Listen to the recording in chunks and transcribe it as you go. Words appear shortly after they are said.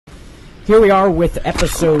Here we are with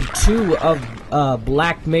episode 2 of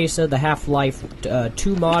Black Mesa, the Half-Life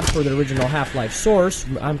 2 mod for the original Half-Life source.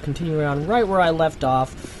 I'm continuing on right where I left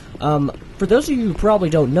off. For those of you who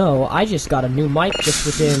probably don't know, I just got a new mic just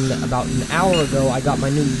within about an hour ago. I got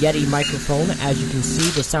my new Yeti microphone. As you can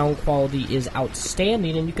see, the sound quality is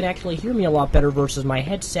outstanding, and you can actually hear me a lot better versus my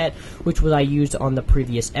headset, which was I used on the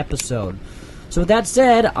previous episode. So with that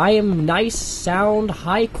said, I am nice sound,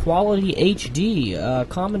 high quality HD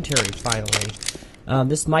commentary finally.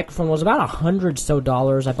 This microphone was about $100 so.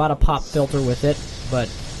 I bought a pop filter with it, but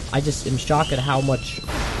I just am shocked at how much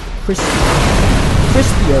crispier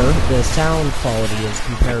the sound quality is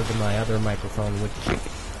compared to my other microphone, which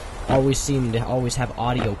always seemed to always have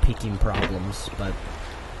audio peaking problems, but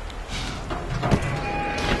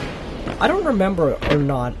I don't remember or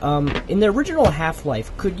not. In the original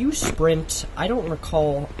Half-Life, could you sprint? I don't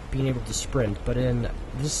recall being able to sprint, but in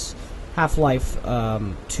this Half-Life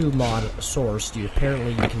 2 mod source,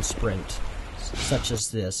 apparently you can sprint, such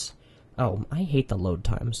as this. Oh, I hate the load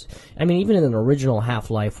times. I mean, even in an original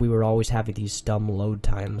Half-Life, we were always having these dumb load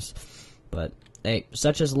times. But hey,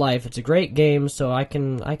 such is life. It's a great game, so I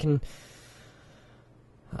can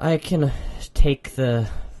take the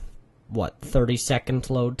 30-second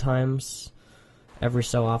load times every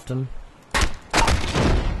so often.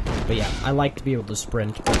 But yeah, I like to be able to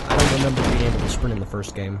sprint, but I don't remember being able to sprint in the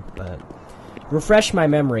first game, but refresh my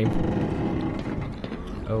memory.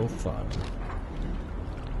 Oh, fun.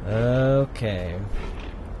 Okay.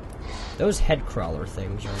 Those head crawler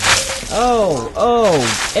things are...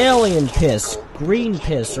 Oh! Alien piss! Green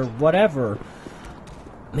piss, or whatever.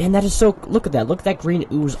 Man, that is so... Look at that. Look at that green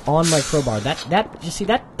ooze on my crowbar. You see,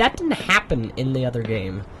 that didn't happen in the other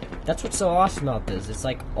game. That's what's so awesome about this. It's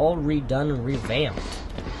like all redone and revamped.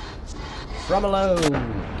 From below,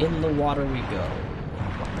 in the water we go.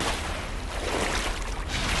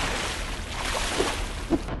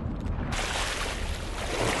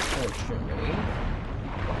 Unfortunately.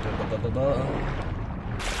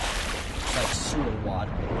 It's like sewer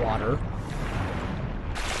water.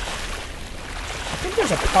 I think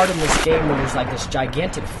there's a part in this game where there's like this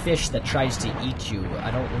gigantic fish that tries to eat you.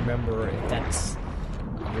 I don't remember if that's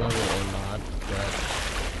a level or not, but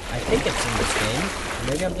I think it's in this game.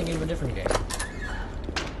 Maybe I'm thinking of a different game.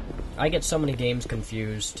 I get so many games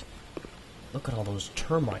confused. Look at all those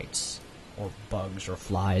termites, or bugs, or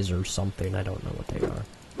flies, or something. I don't know what they are.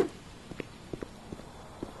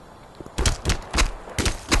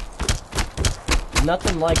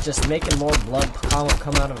 Nothing like just making more blood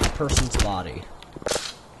come out of a person's body.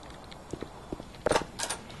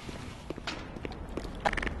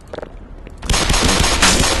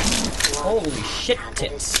 Holy shit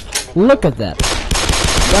tits. Look at that.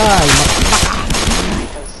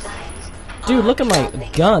 Dude, look at my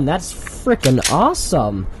gun. That's frickin'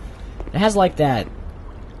 awesome. It has like that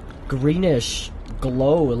greenish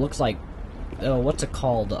glow. It looks like, oh, what's it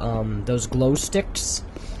called? Those glow sticks.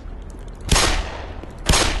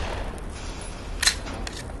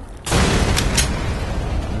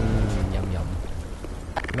 Yum yum.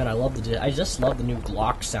 Man, I just love the new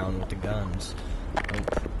Glock sound with the guns. Oh.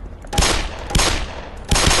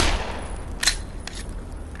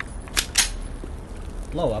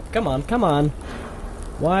 Blow up. Come on, come on.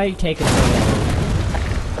 Why are you taking so long?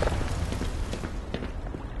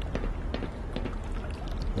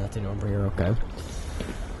 Nothing over here, okay.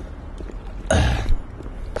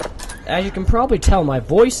 As you can probably tell, my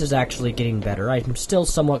voice is actually getting better. I'm still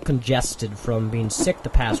somewhat congested from being sick the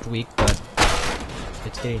past week, but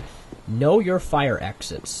it's getting... Know your fire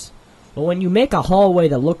exits. Well, when you make a hallway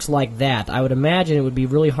that looks like that, I would imagine it would be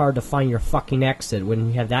really hard to find your fucking exit when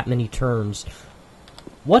you have that many turns.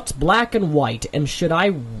 What's black and white, and should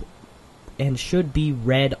be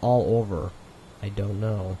red all over? I don't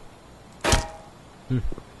know.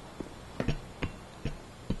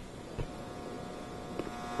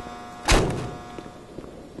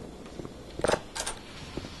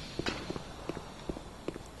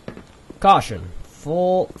 Caution.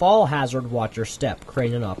 Fall hazard, watch your step.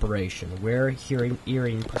 Crane in operation. Wear hearing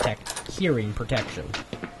protection.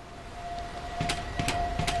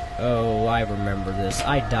 Oh, I remember this.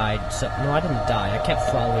 I died. No, I didn't die. I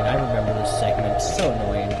kept falling. I remember this segment. It's so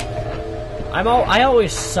annoying. I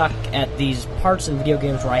always suck at these parts in video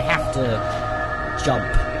games where I have to jump.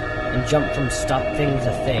 And jump from thing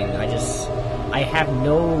to thing. I have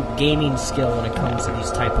no gaming skill when it comes to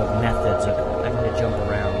these type of methods of having to jump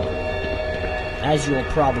around. As you'll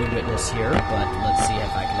probably witness here, but let's see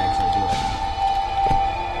if I can actually do it.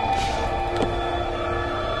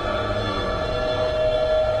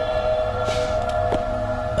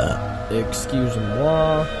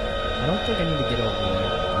 Excuse-moi. I don't think I need to get over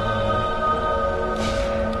there.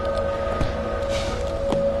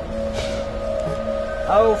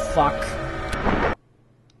 Oh, fuck.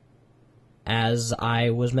 As I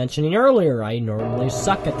was mentioning earlier, I normally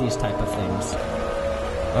suck at these type of things.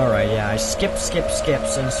 Alright, yeah, I skip,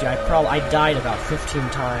 since I died about 15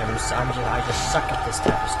 times. I just suck at this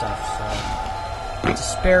type of stuff, so... to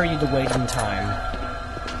spare you the waiting time.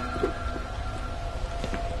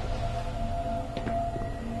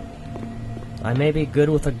 I may be good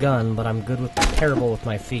with a gun, but I'm terrible with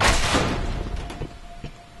my feet.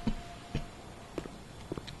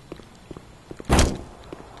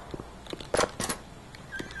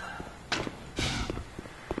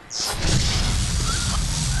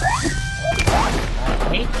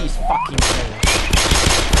 I hate these fucking things.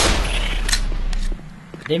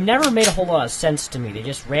 They've never made a whole lot of sense to me. They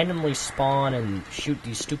just randomly spawn and shoot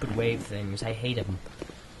these stupid wave things. I hate them.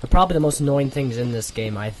 They're probably the most annoying things in this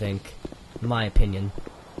game, I think. In my opinion.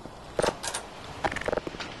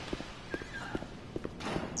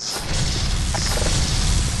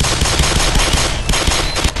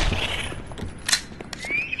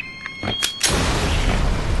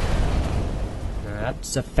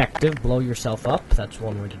 That's effective. Blow yourself up. That's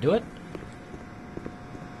one way to do it.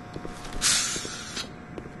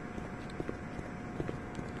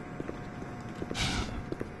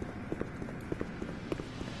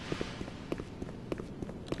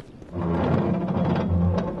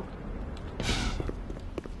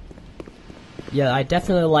 Yeah, I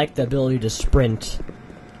definitely like the ability to sprint.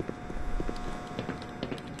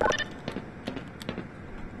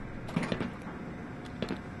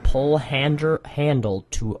 Pull handle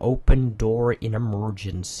to open door in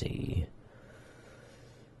emergency.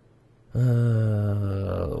 Oh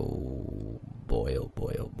boy, oh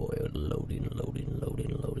boy, oh boy. Loading.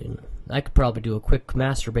 I could probably do a quick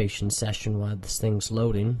masturbation session while this thing's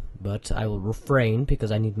loading, but I will refrain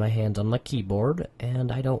because I need my hands on my keyboard,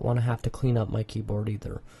 and I don't want to have to clean up my keyboard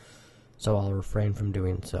either. So I'll refrain from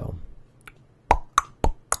doing so.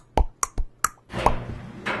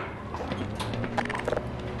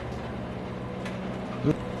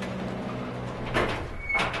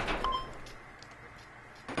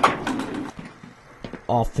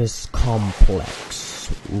 Office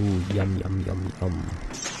complex. Ooh, yum.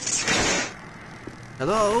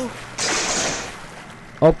 Hello?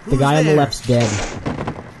 Oh, the guy on the left's dead.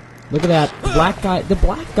 Look at that. The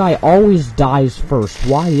black guy always dies first.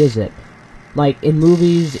 Why is it? Like, in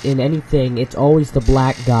movies, in anything, it's always the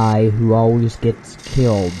black guy who always gets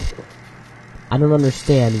killed. I don't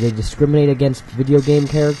understand. Do they discriminate against video game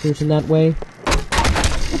characters in that way?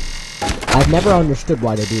 I've never understood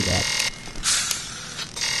why they do that.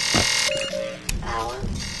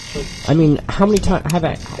 I mean, how many times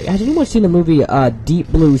has anyone seen the movie Deep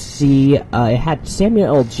Blue Sea? It had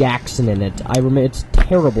Samuel L. Jackson in it. I remember it's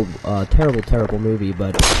terrible, terrible movie.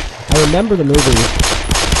 But I remember the movie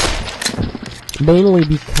mainly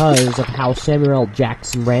because of how Samuel L.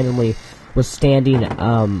 Jackson randomly was standing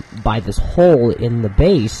by this hole in the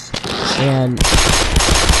base, and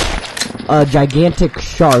a gigantic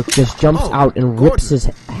shark just jumps out and rips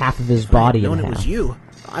half of his body in half. If I had known it was you,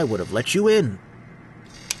 I would have let you in.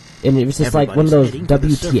 And it was just like one of those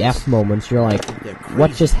WTF moments. You're like,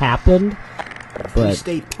 what just happened? But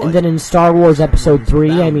and then in Star Wars Episode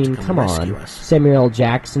 3, I mean, come on. Samuel L.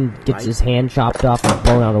 Jackson gets his hand chopped off and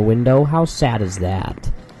blown out a window. How sad is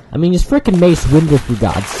that? I mean, it's frickin' Mace Windu, for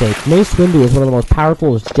God's sake. Mace Windu is one of the most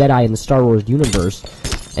powerful Jedi in the Star Wars universe,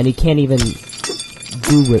 and he can't even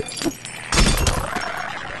do it.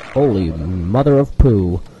 Holy mother of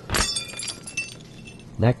poo.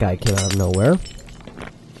 That guy came out of nowhere.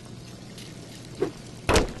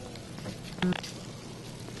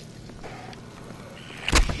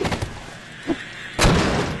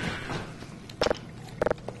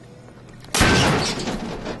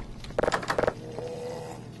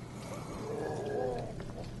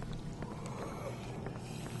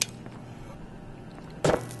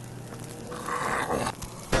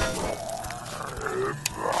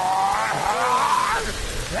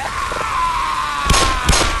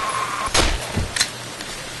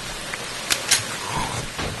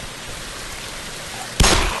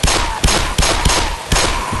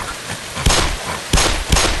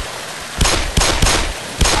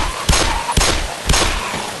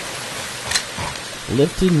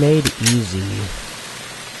 Lifting made easy.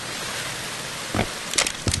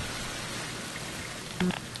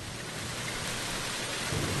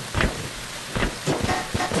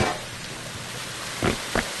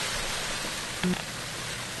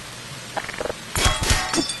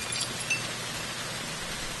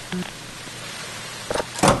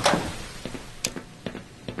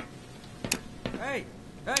 Hey,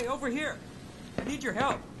 over here. I need your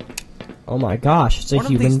help. Oh my gosh, it's a One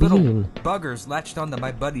human of these little being. buggers latched onto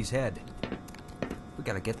my buddy's head. We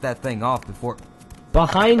gotta get that thing off before...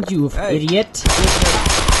 Behind you, Hey. idiot.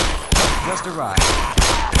 Just arrived.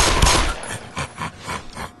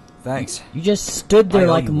 Thanks. You just stood I there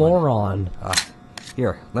owe like a you one. moron.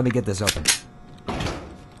 Here, let me get this open.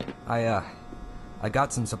 I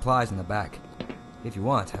got some supplies in the back. If you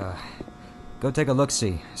want, go take a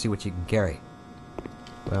look-see. See what you can carry.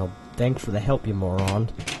 Well, thanks for the help, you moron.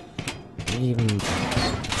 Even...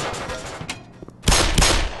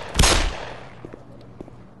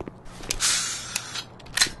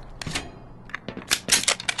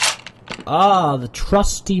 Ah, the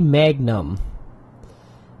trusty Magnum.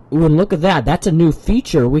 Ooh, and look at that. That's a new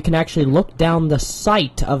feature. We can actually look down the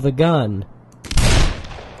sight of the gun.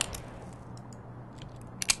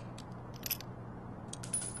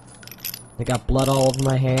 I got blood all over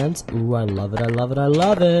my hands. Ooh, I love it, I love it, I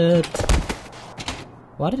love it.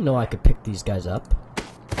 Well, I didn't know I could pick these guys up.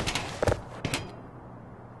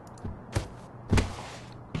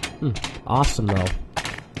 Awesome, though.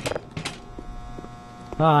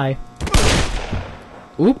 Hi.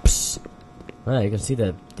 Oops. Well, you can see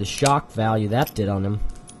the shock value that did on him.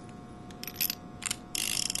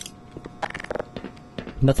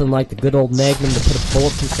 Nothing like the good old Magnum to put a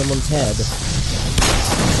bullet through someone's head.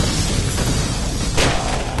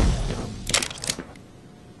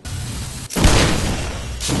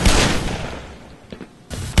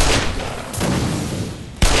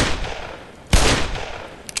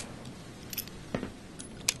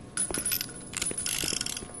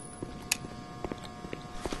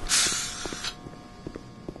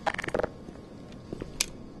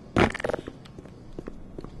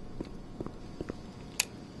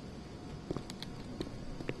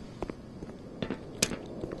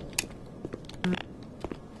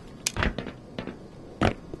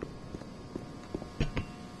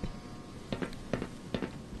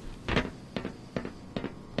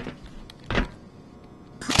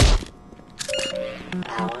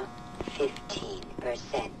 Power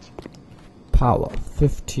 15%. Power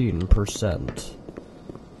 15%.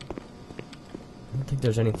 I don't think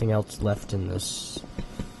there's anything else left in this.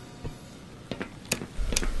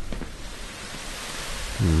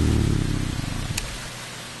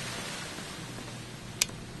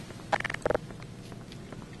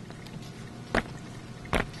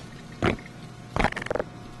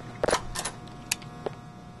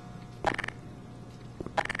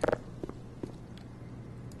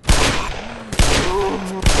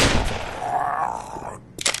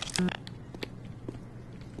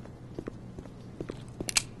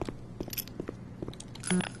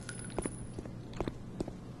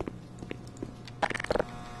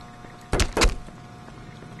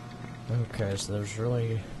 Okay, so there's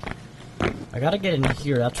really... I gotta get in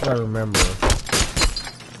here, that's what I remember.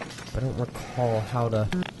 I don't recall how to...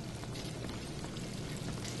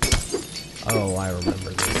 Oh, I remember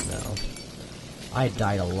this now. I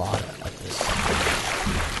died a lot at this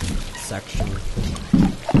section.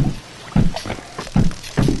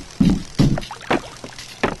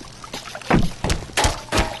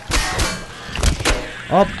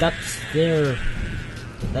 Oh, that's there.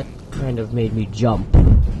 That kind of made me jump.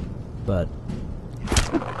 But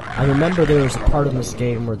I remember there was a part in this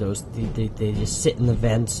game where those they just sit in the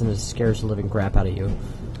vents and it scares the living crap out of you.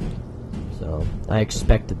 So I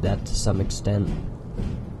expected that to some extent.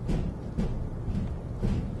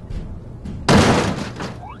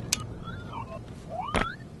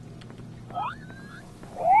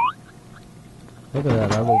 Look at that,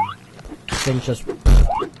 that little thing just...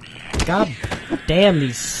 God damn,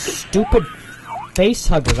 these stupid face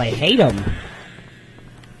huggers, I hate them.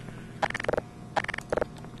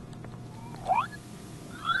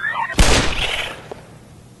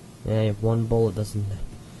 Yeah, one bullet doesn't...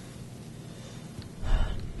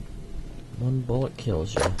 One bullet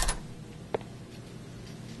kills you.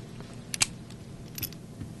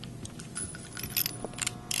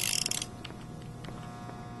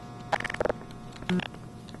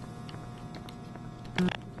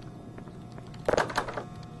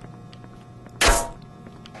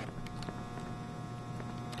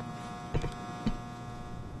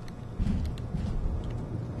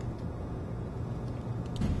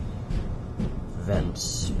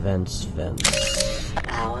 Vents, vents, vents.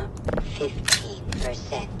 Power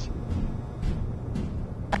 15%.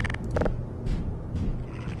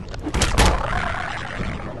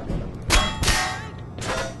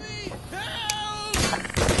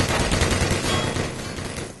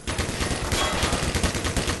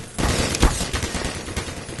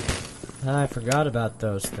 I forgot about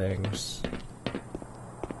those things.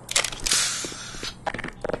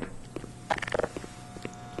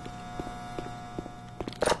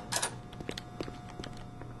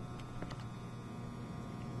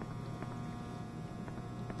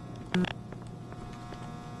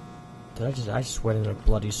 I just went in a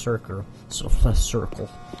bloody circle. Circle.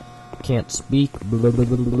 Can't speak. Blah, blah,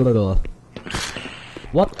 blah, blah, blah.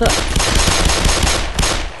 What the?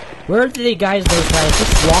 Where did those guys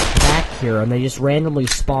just walk back here and they just randomly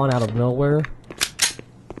spawn out of nowhere?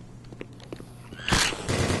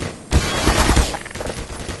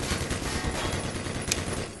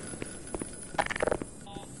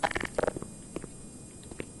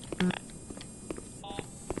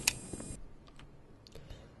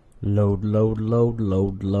 Load, load, load,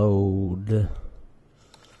 load, load.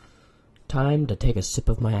 Time to take a sip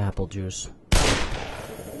of my apple juice.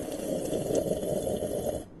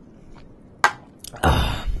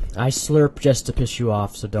 I slurp just to piss you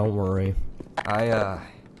off, so don't worry. I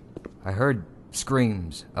heard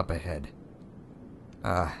screams up ahead.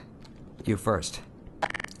 You first.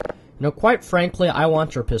 You know, quite frankly, I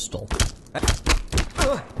want your pistol.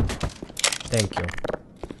 Thank you.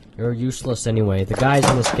 You're useless anyway. The guys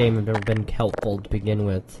in this game have never been helpful to begin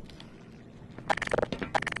with.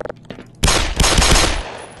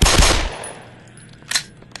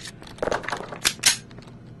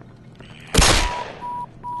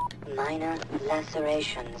 Minor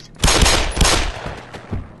lacerations.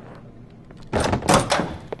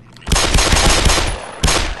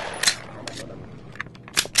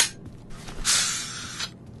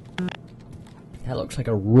 That looks like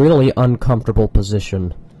a really uncomfortable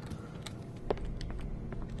position.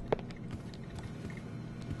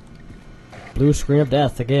 Blue screen of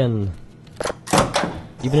death again.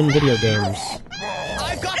 Even in video games.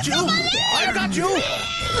 I've got you! I've got you!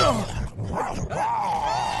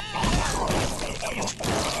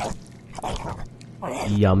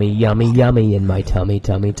 Yummy, yummy, yummy in my tummy,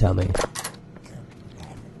 tummy, tummy.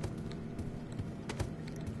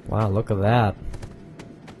 Wow, look at that.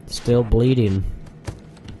 Still bleeding.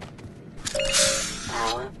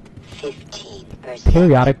 Power 15%.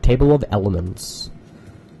 Periodic table of elements.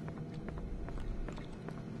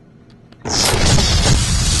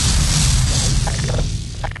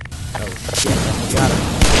 Oh shit, got it.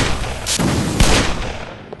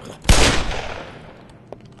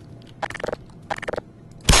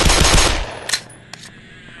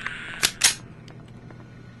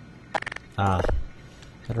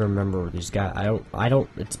 I don't remember these guys. I don't,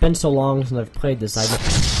 it's been so long since I've played this,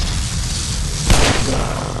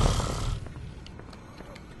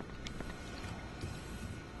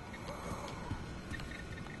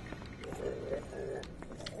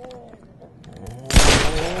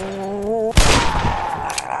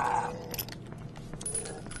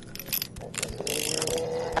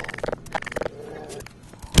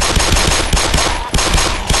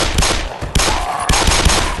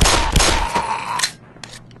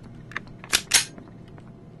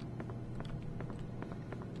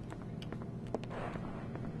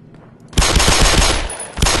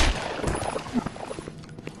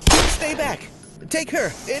 Stay back! Take her!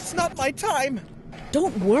 It's not my time!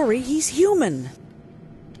 Don't worry, he's human.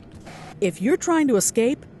 If you're trying to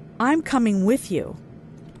escape, I'm coming with you.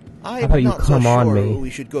 I'm about you not come so on sure me? we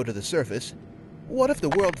should go to the surface. What if the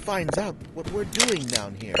world finds out what we're doing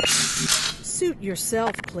down here? Suit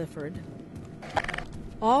yourself, Clifford.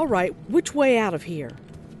 All right, which way out of here?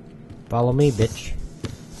 follow me, bitch.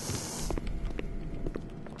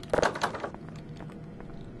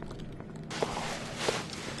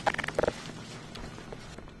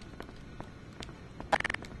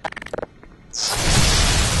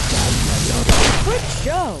 Good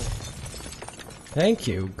show. Thank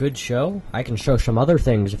you. Good show. I can show some other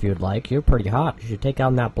things if you'd like. You're pretty hot. You should take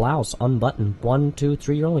down that blouse. Unbutton. 1, 2,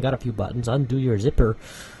 3. You only got a few buttons. Undo your zipper.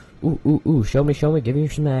 Ooh, ooh, ooh. Show me, show me. Give me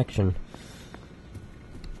some action.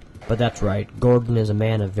 But that's right. Gordon is a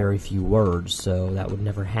man of very few words, so that would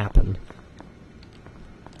never happen.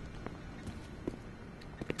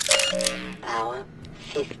 Power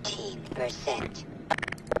 15%.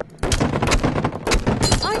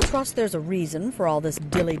 I trust there's a reason for all this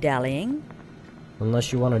dilly-dallying.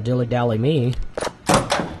 Unless you want to dilly-dally me.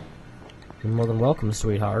 You're more than welcome,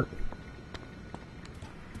 sweetheart.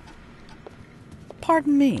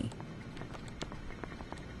 Pardon me.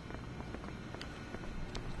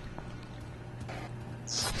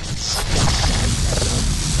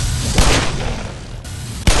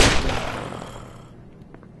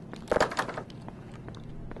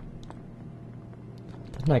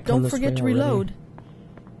 Didn't I come Don't this forget way to already? reload.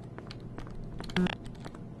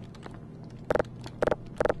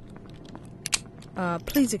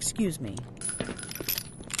 Please excuse me.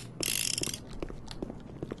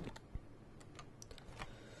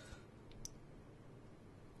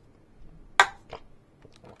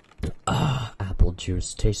 Ah, apple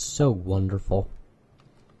juice tastes so wonderful.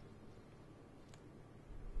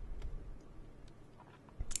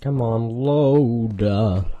 Come on, load.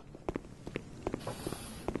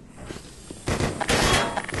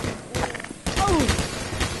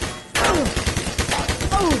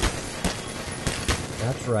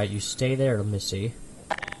 That's right, you stay there, Missy.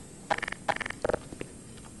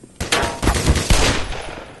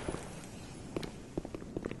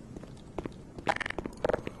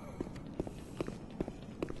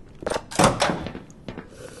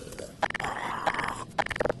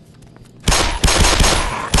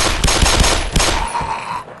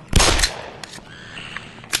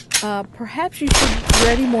 Perhaps you should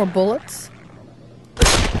ready more bullets?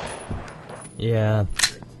 Yeah.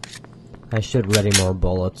 I should ready more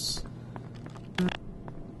bullets.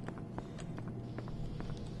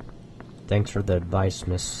 Thanks for the advice,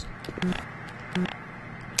 miss.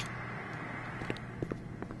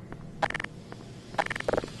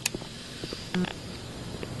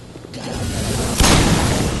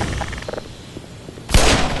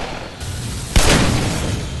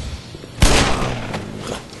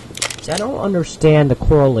 See, I don't understand the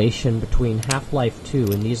correlation between Half-Life 2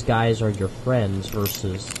 and these guys are your friends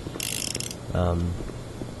versus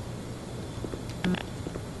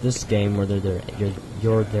this game where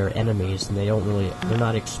you're their enemies and they're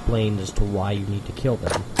not explained as to why you need to kill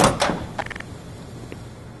them.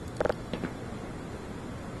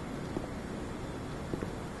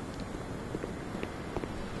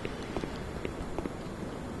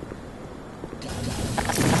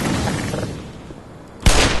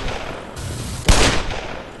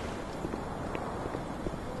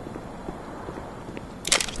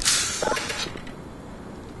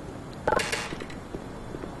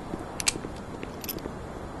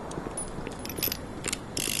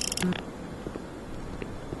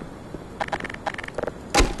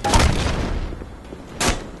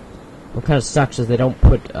 What kind of sucks is they don't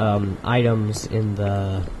put items in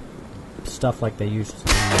the stuff like they used to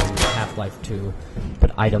in Half-Life 2.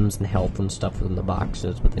 Put items and health and stuff in the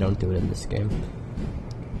boxes, but they don't do it in this game.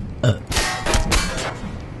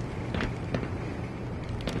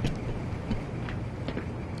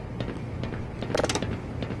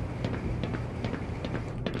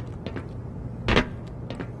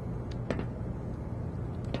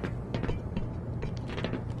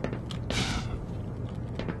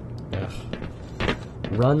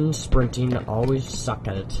 Run, sprinting, always suck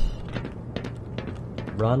at it.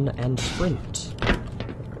 Run and sprint. There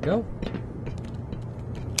we go.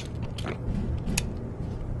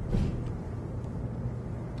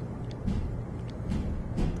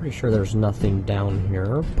 Pretty sure there's nothing down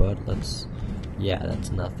here, but let's... Yeah,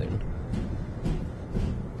 that's nothing.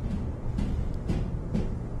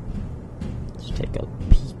 Let's take a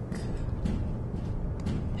peek.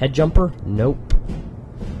 Head jumper? Nope.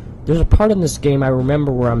 There's a part in this game I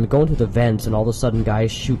remember where I'm going through the vents and all of a sudden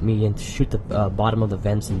guys shoot me and shoot the bottom of the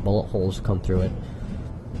vents and bullet holes come through it.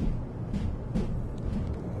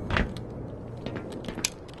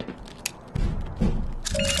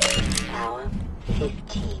 Power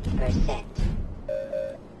 15%.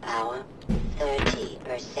 Power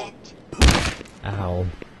 30%. Ow.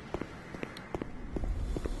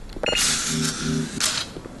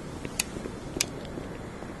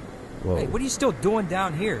 Whoa. Hey, what are you still doing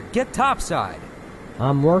down here? Get topside.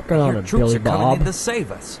 I'm working on Your it, troops Billy are coming Bob. in to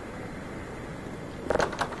save us.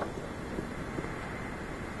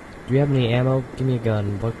 Do you have any ammo? Give me a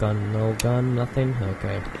gun. What gun? No gun? Nothing?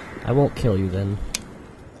 Okay. I won't kill you then.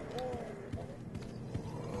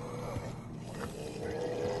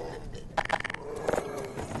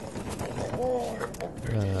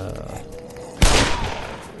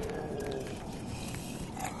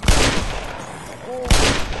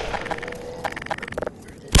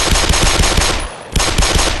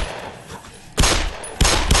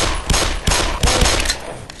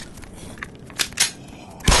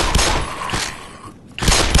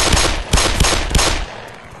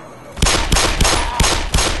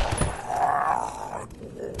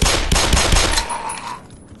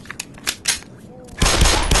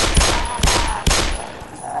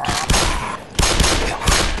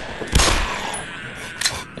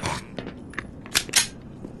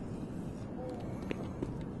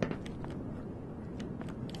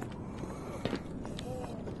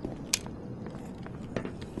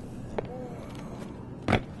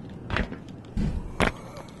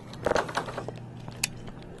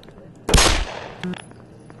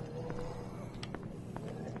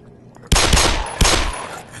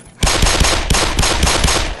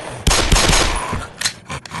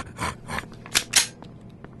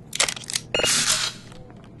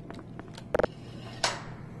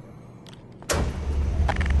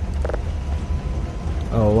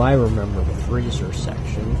 Oh, I remember the freezer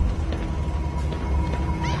section.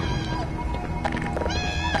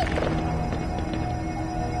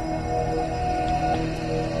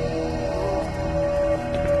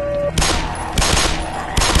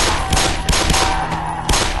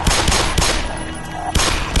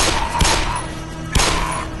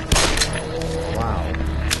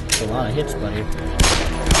 lot of hits, buddy.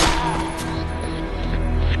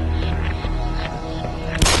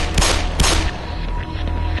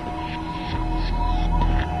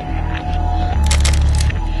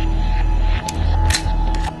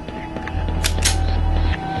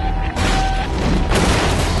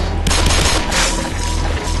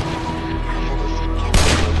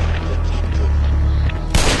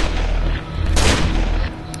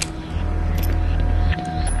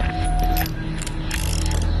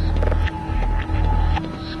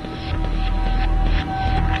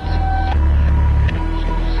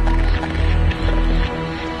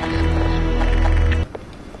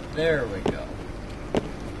 There we go.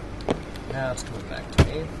 Now it's coming back to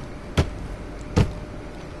me.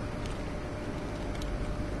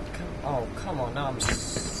 Oh, come on, now I'm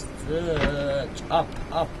up,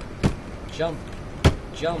 up, jump,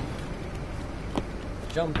 jump,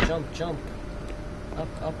 jump, jump, jump,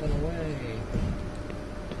 up and away.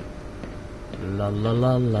 La la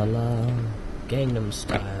la la la, Gangnam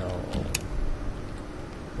Style.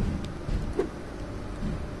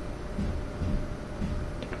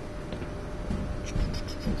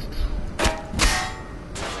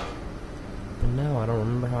 But now I don't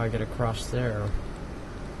remember how I get across there.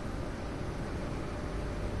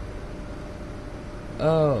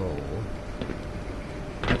 Oh,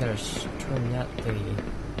 I gotta turn that thingy.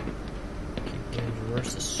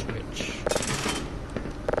 Where's the switch?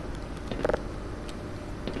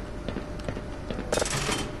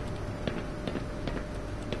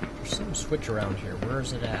 There's some switch around here. Where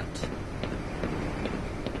is it at?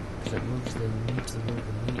 Because it moves needs to move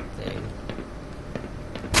the meat thing.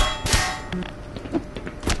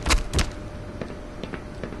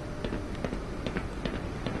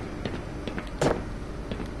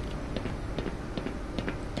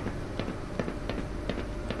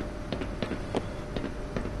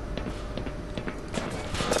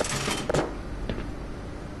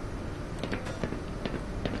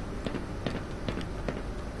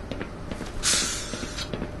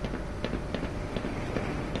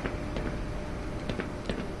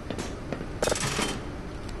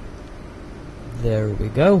 There we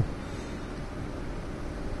go.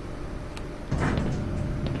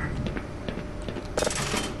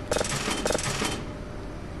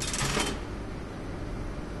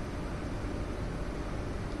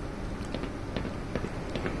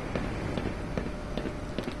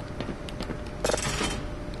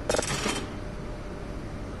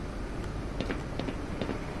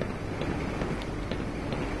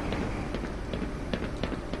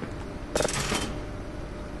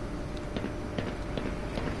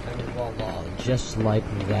 Just like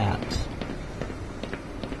that.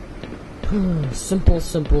 Simple,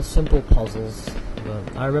 simple, simple puzzles.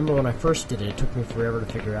 But I remember when I first did it, it took me forever to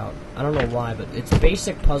figure out. I don't know why, but it's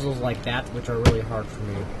basic puzzles like that which are really hard for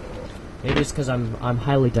me. Maybe it's because I'm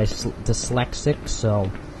highly dyslexic, so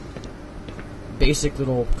basic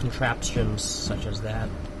little contraptions such as that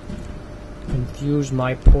confuse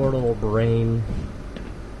my poor little brain.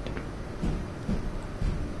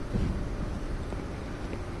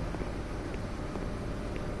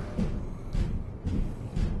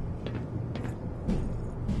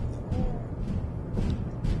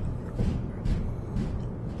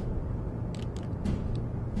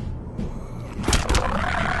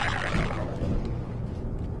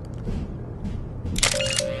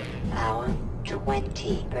 Power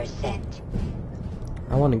 20%.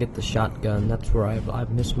 I want to get the shotgun. That's where I've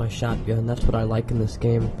missed my shotgun. That's what I like in this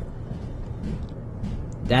game.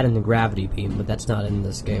 That and the gravity beam, but that's not in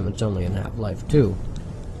this game. It's only in Half-Life 2.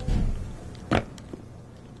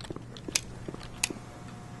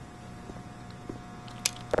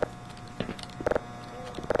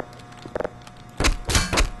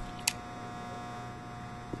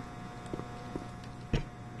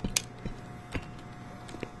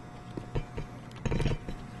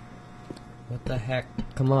 What the heck?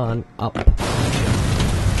 Come on, up.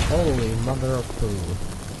 Holy mother of poo.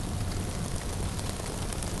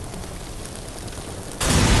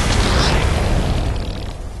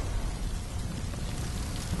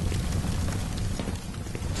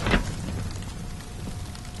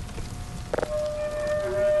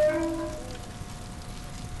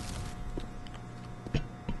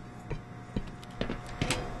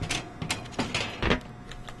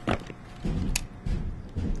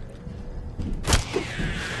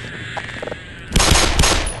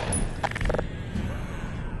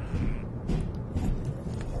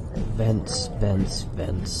 Vents, vents,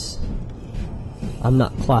 vents. I'm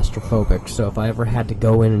not claustrophobic, so if I ever had to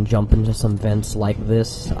go in and jump into some vents like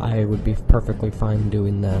this, I would be perfectly fine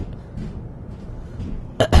doing that.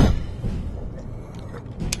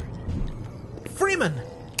 Freeman!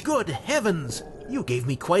 Good heavens! You gave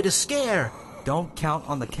me quite a scare. Don't count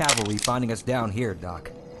on the cavalry finding us down here,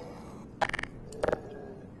 Doc.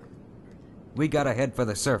 We gotta head for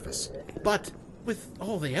the surface. But with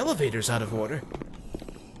all the elevators out of order...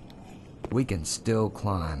 We can still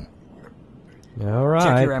climb. Alright.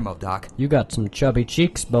 Check your ammo, Doc. You got some chubby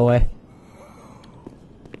cheeks, boy.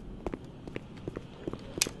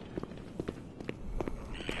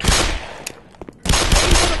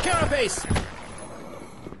 Carapace!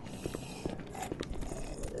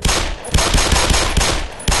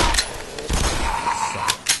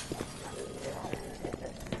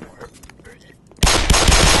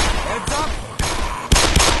 Heads up!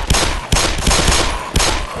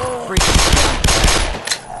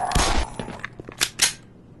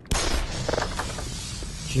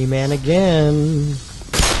 G-Man again.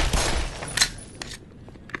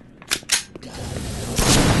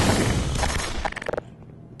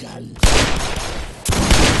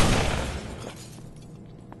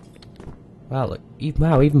 Wow, look,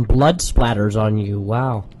 even blood splatters on you.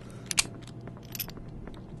 Wow.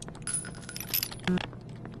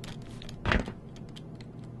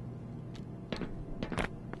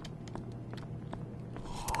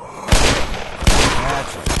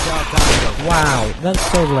 Wow,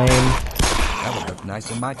 that's so lame. That would look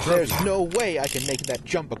nice in my trophy. There's no way I can make that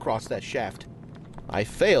jump across that shaft. I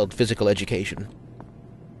failed physical education.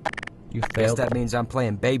 You Guess failed. that means I'm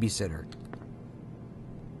playing babysitter.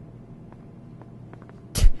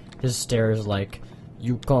 His stare is like,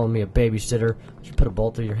 you calling me a babysitter? You put a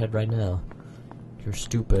bolt through your head right now. You're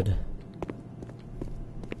stupid.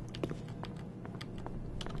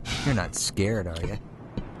 You're not scared, are you?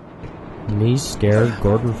 Me scared,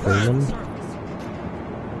 Gordon Freeman?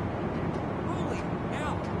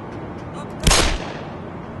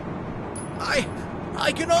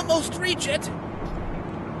 I can almost reach it.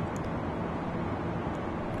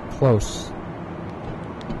 Close.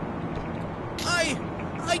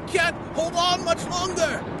 I can't hold on much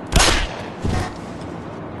longer.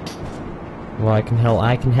 Well,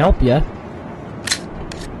 I can help you.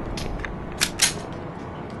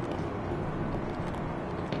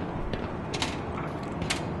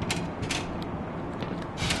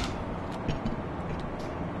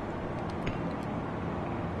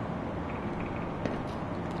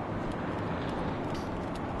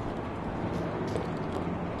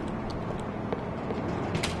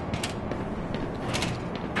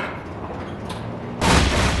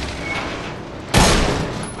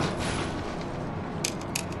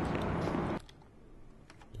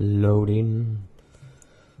 Loading.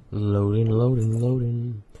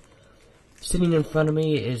 Sitting in front of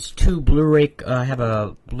me is two Blu-ray. I have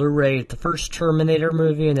a Blu-ray, the first Terminator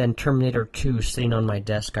movie, and then Terminator 2 sitting on my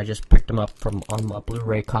desk. I just picked them up on my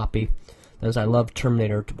Blu-ray copy, as I love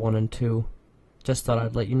Terminator 1 and 2. Just thought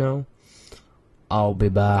I'd let you know. I'll be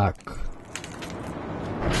back.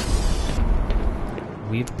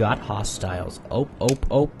 We've got hostiles.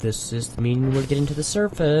 Oh, this is meaning we're getting to the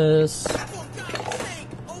surface. For God's sake,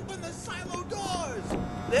 open the silo doors!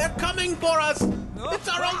 They're coming for us! It's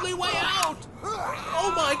our only way out!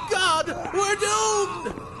 Oh my God, we're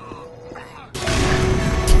doomed!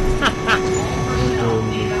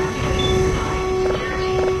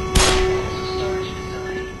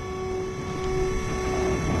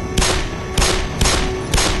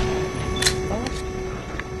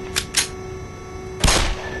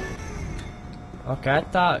 Okay, I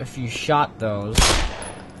thought if you shot those...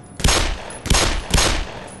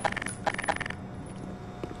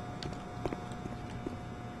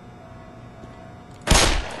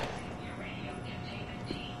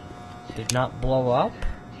 did not blow up?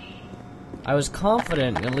 I was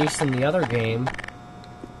confident, at least in the other game.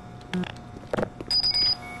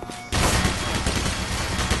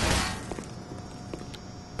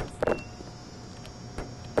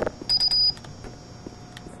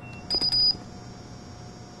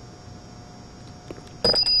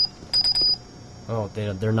 Oh,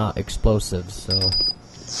 they're not explosives, so...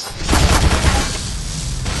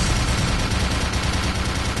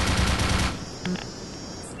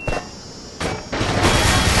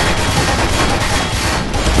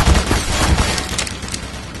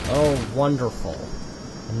 Oh, wonderful.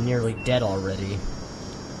 I'm nearly dead already.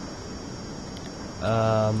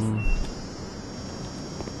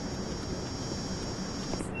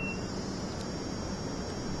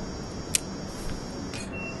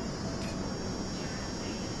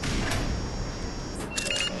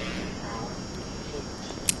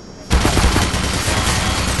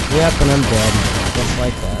 Yep, and I'm dead. Just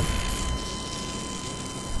like that.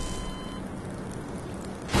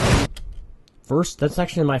 That's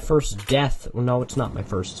actually my first death. Well, no, it's not my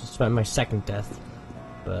first. It's my second death.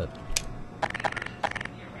 but...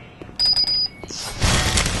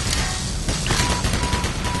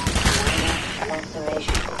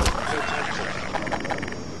 Laceration detected.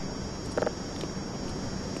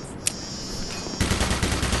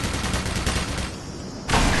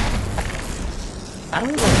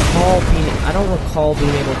 I don't recall being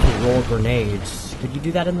able to roll grenades. Could you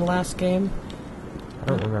do that in the last game? I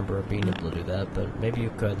don't remember being able to do that, but maybe you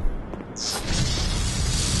could.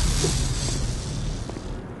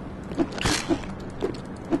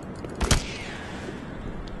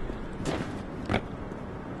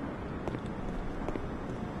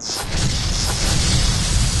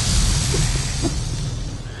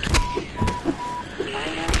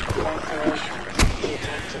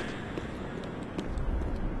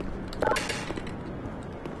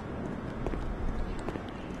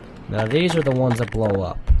 Now these are the ones that blow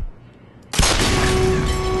up.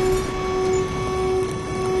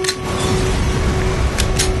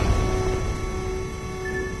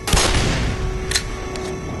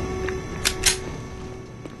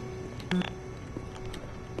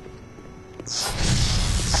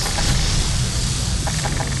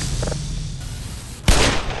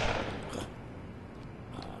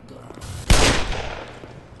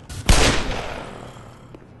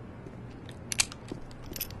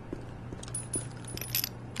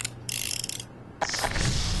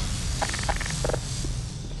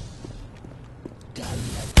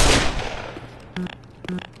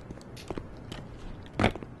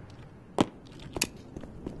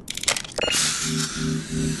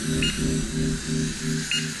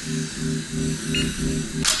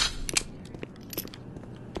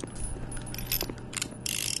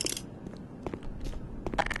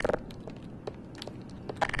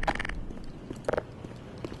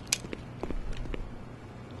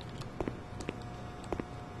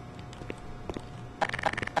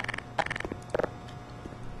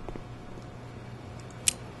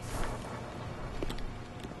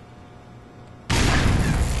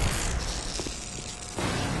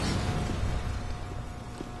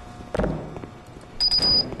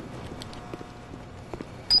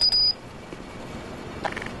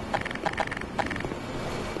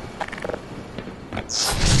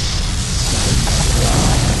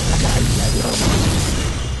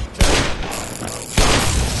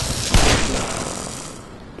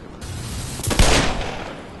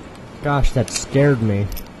 Gosh, that scared me.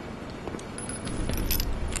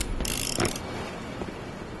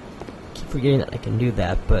 Keep forgetting that I can do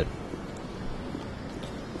that, but...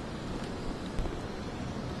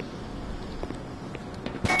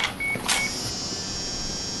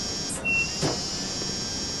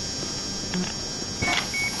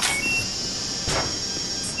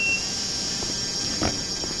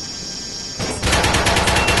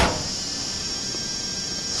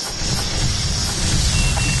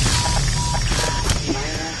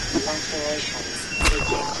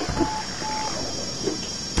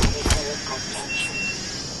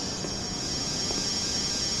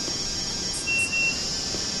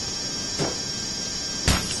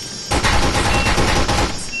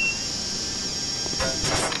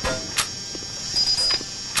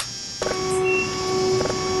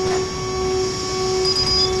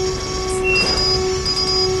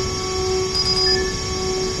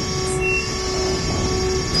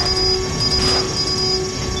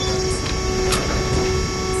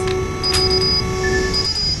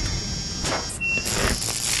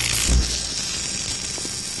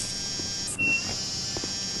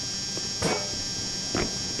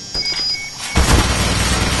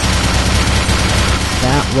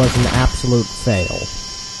 was an absolute fail.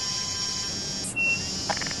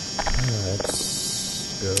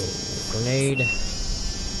 Let's go. Grenade.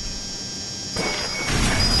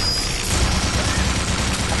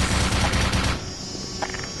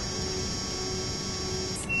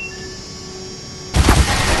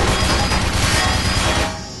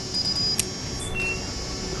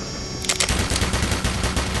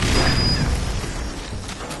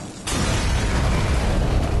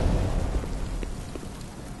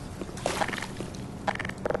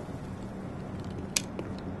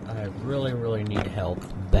 Really need help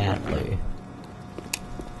badly.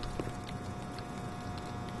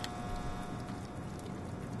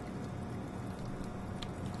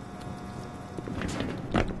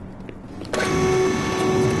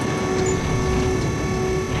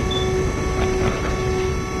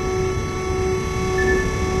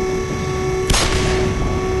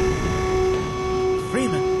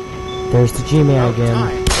 Freeman. There's the G-Man again.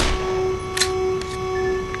 Time.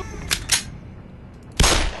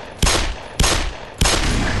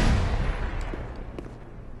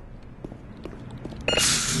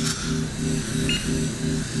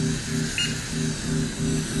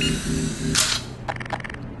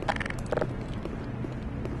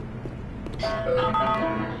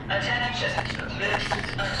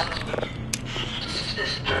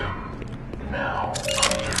 Now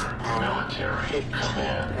under military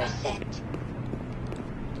command.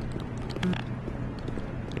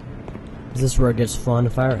 Is this where it gets fun?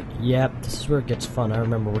 Yep, this is where it gets fun. I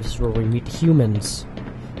remember this is where we meet humans.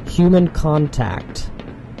 Human contact.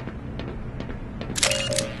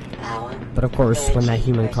 But of course, when that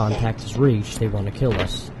human contact is reached, they want to kill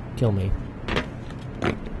us. Kill me.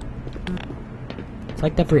 It's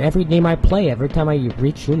like that for every game I play. Every time I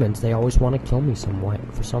reach humans, they always want to kill me somewhat,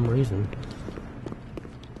 for some reason.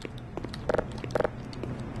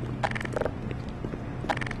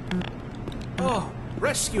 Oh,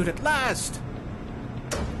 rescued at last!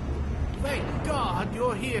 Thank God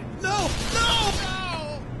you're here. No! No! No!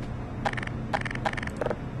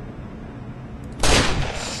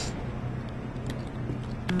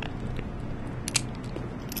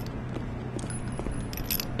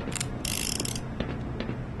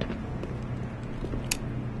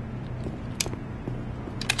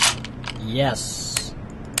 Yes!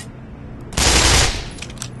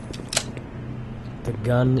 The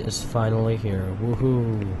gun is finally here.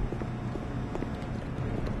 Woohoo!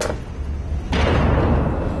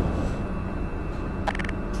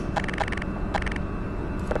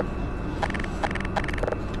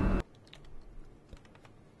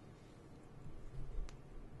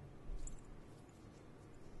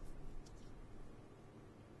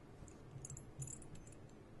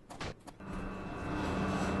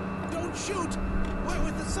 Don't shoot! We're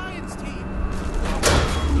with the science team!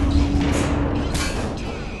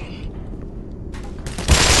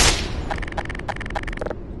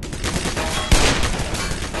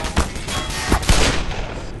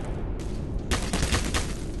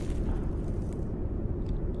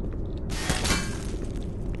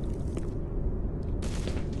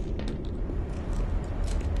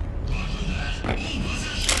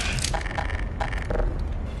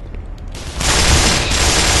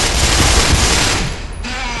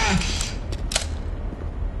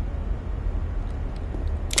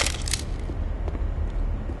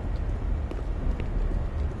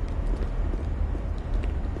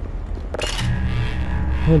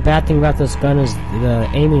 The bad thing about this gun is the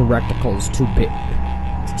aiming reticle is too big.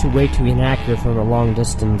 It's way too inaccurate from a long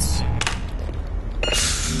distance.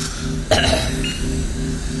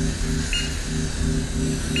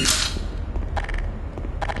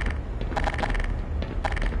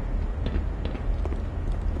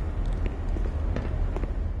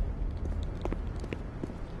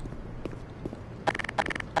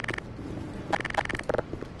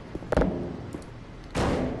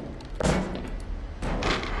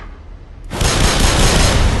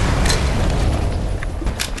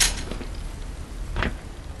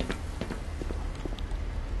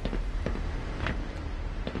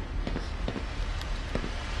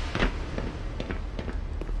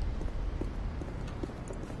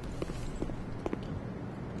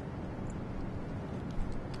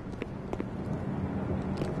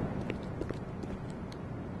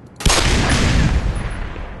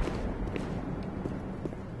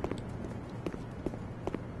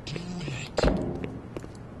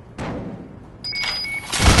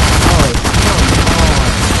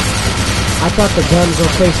 I thought the guns were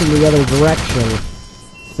facing the other direction.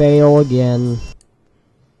 Fail again.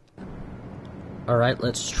 Alright,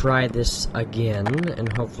 let's try this again,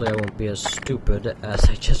 and hopefully I won't be as stupid as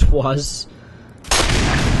I just was.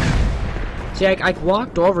 See, I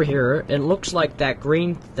walked over here, and it looks like that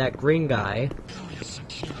green guy.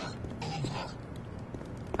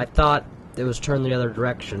 I thought it was turned the other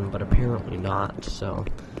direction, but apparently not, so...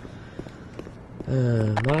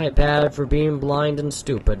 my bad for being blind and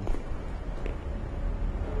stupid.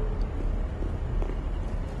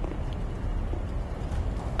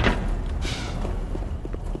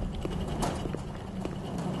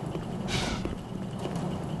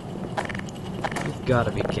 You've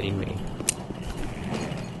gotta be kidding me.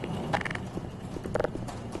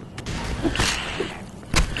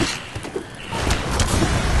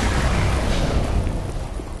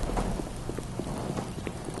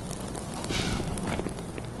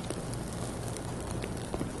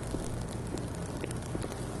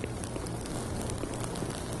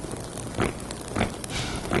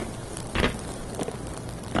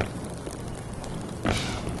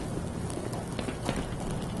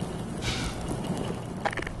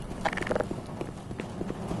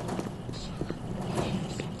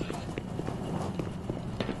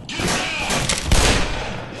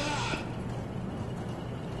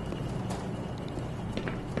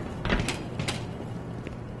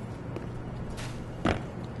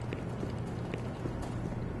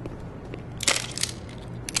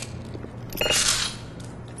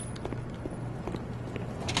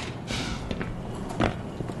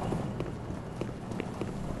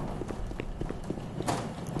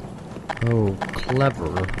 Oh,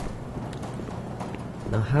 clever.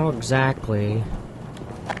 Now, how exactly...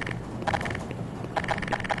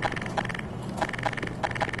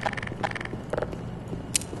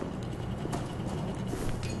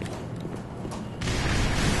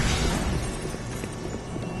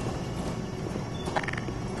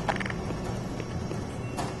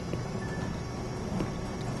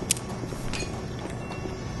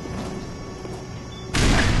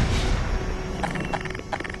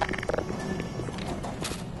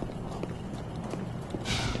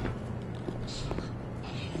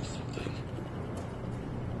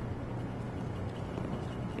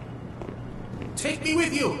 Take me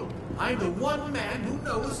with you. I'm the one man who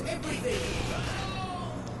knows everything.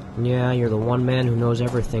 Yeah, you're the one man who knows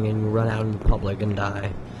everything and you run out in public and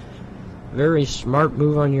die. Very smart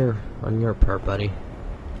move on your part, buddy.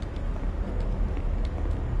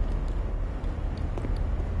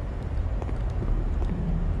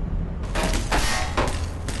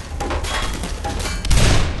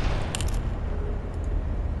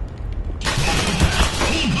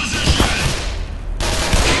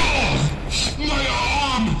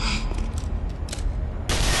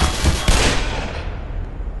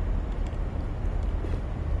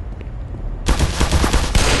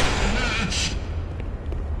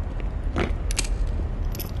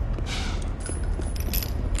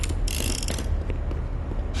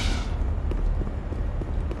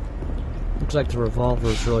 Looks like the revolver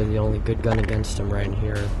is really the only good gun against him right in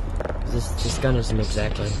here. This gun isn't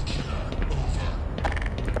exactly...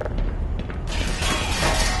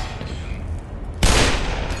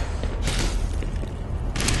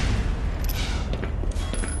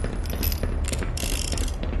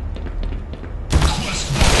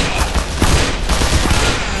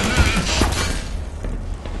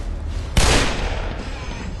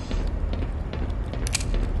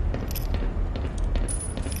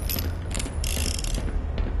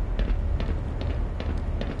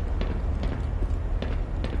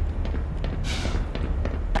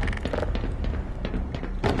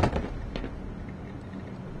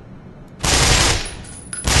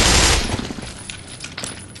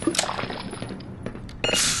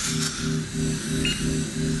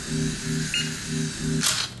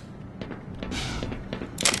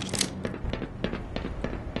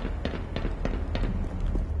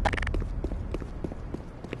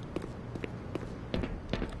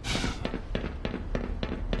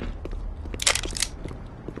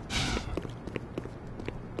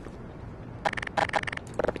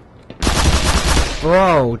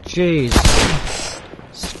 Bro, jeez.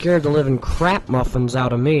 Scared the living crap muffins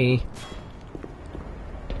out of me.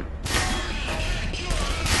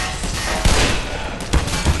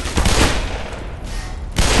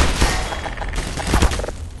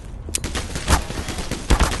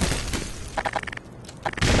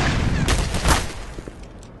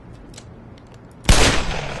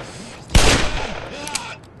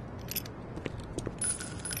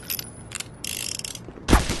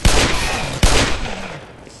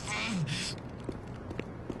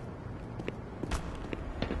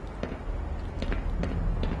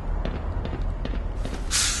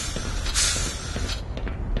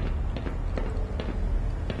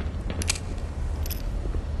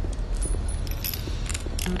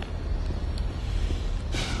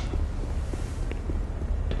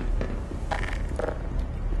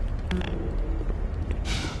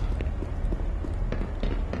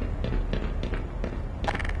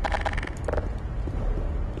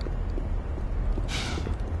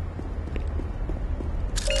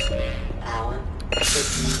 Power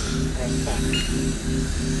 15%.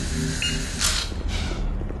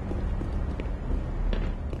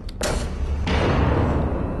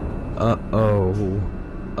 Uh-oh.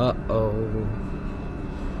 Uh-oh.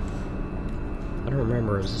 I don't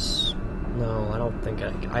remember. Is this... No, I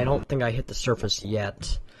don't think I hit the surface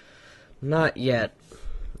yet. Not yet.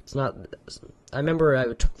 It's not... I remember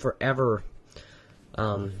it took forever,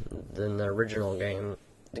 in the original game,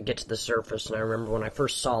 to get to the surface, and I remember when I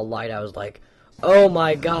first saw light, I was like, oh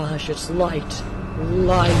my gosh, it's light!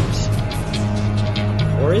 Light!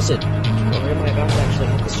 Or is it? Or am I about to actually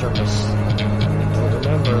hit the surface? I don't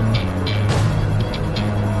remember.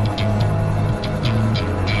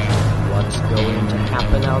 What's going to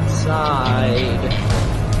happen outside?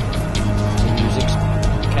 The music's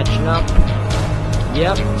catching up.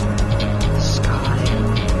 Yep. Sky.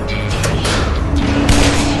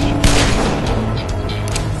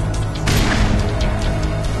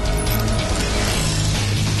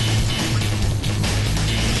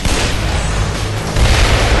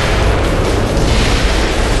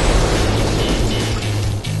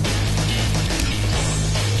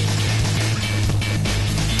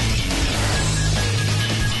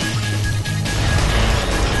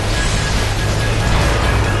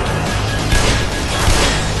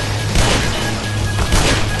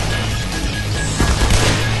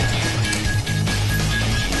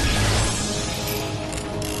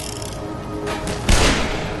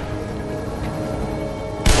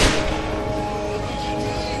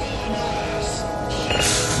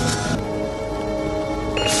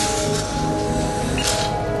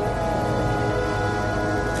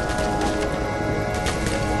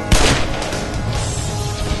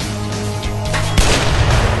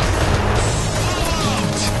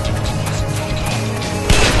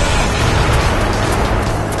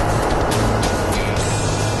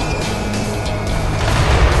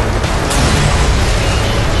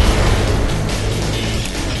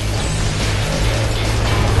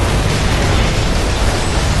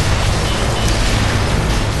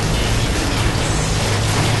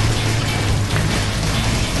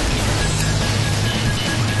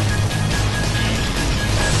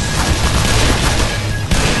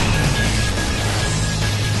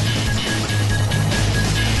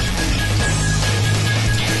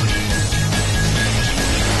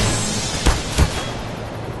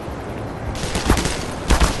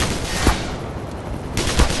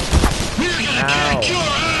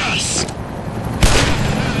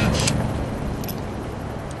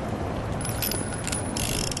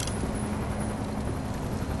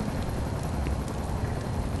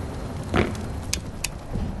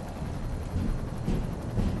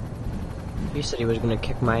 He said he was gonna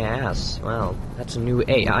kick my ass. Wow, that's a new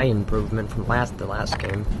AI improvement from the last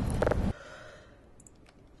game.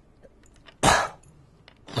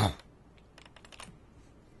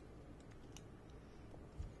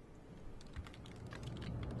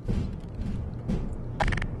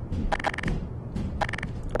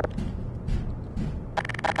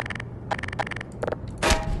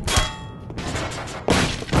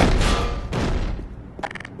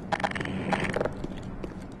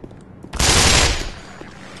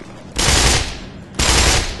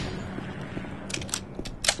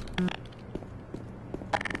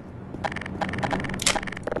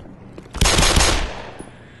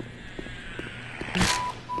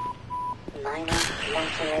 Minor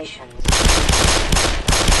lacerations.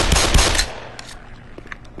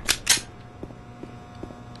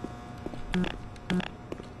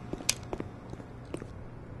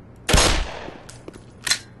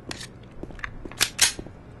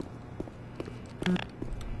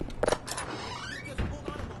 Just hold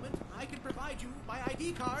on a moment. I can provide you my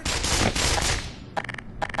ID card.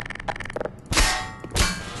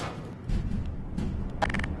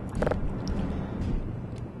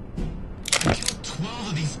 I killed 12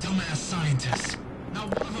 of these dumbass scientists. Not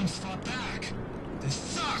one of them's fought back. This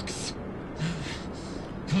sucks.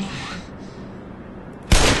 Come on.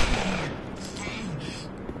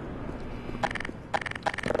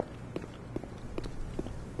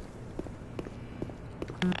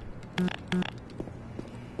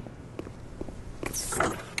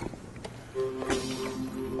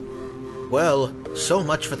 Well, so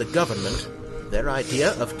much for the government. Their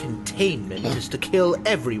idea of containment is to kill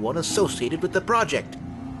everyone associated with the project.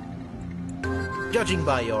 Judging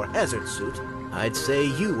by your hazard suit, I'd say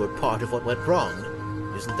you were part of what went wrong.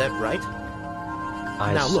 Isn't that right?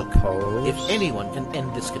 I Now look, suppose. if anyone can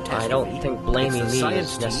end this catastrophe, I don't think blaming it's the me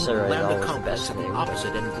science is team necessarily Lambda always the Complex best at the thing, but-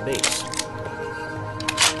 opposite end of the base.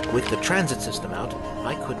 With the transit system out,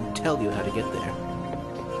 I couldn't tell you how to get there.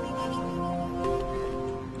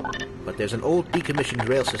 But there's an old decommissioned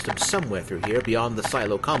rail system somewhere through here beyond the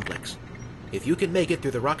silo complex. If you can make it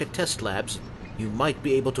through the rocket test labs, you might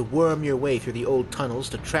be able to worm your way through the old tunnels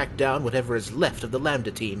to track down whatever is left of the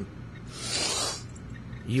Lambda team.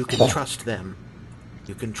 You can trust them.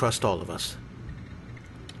 You can trust all of us.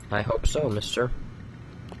 I hope so, mister.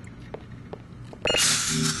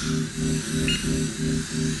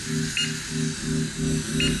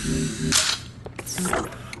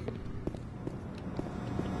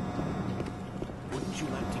 Wouldn't you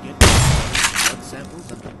like to get blood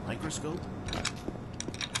samples under a microscope?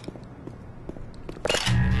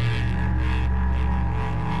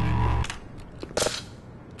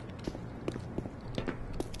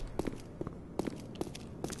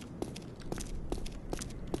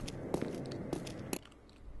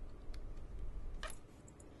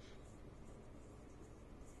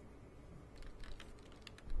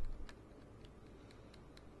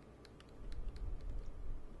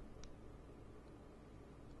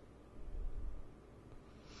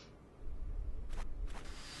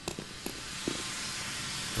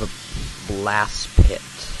 The blast pit.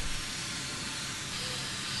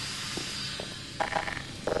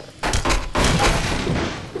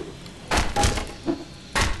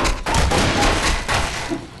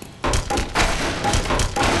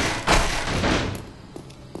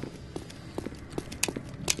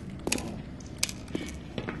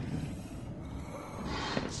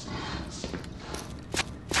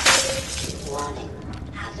 Warning.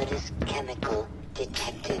 Hazardous chemical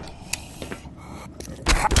detected.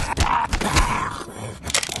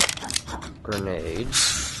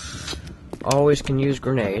 Grenades. Always can use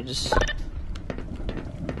grenades.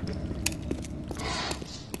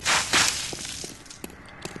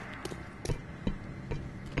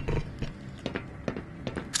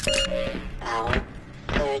 Power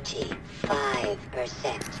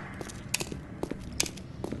 35%.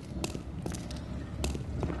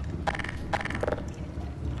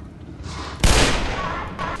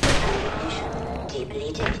 Ammunition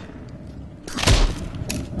depleted.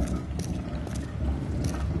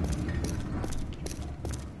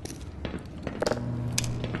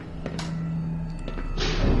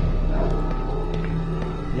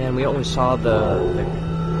 Man, we only saw the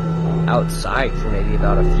outside for maybe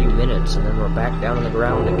about a few minutes, and then we're back down on the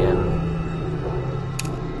ground again.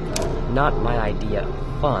 Not my idea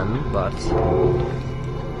of fun, but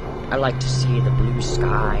I like to see the blue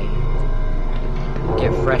sky,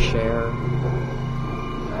 get fresh air.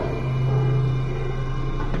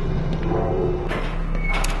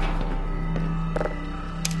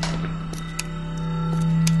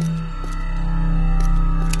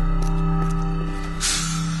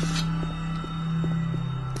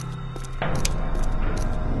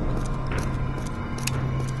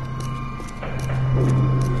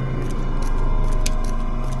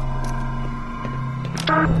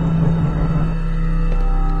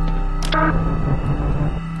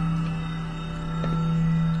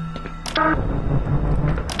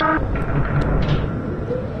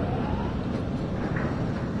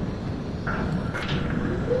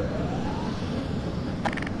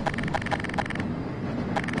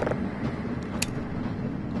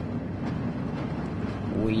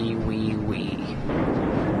 Wee.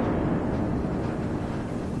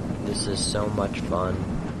 This is so much fun.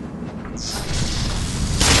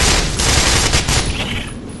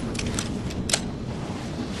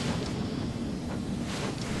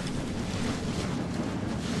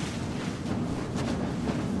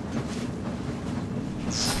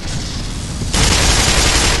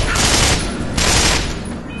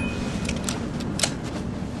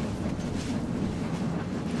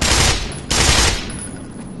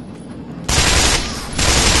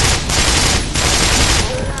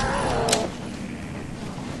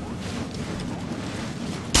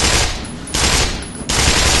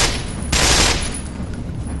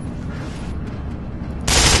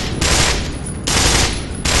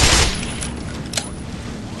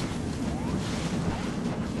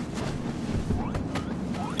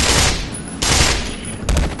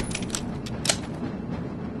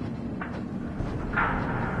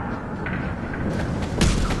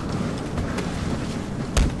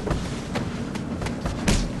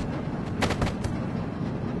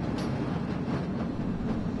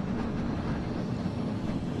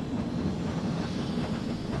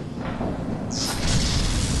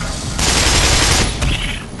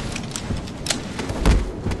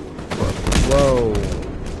 Whoa.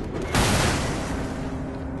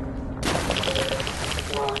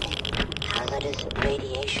 Warning. Hazardous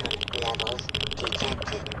radiation levels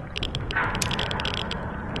detected.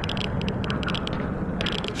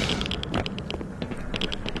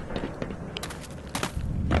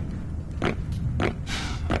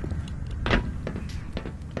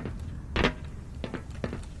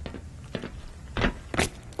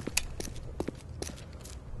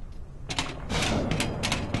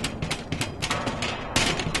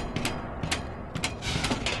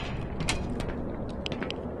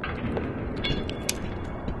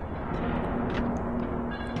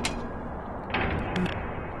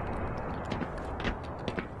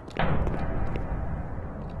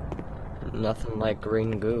 Nothing like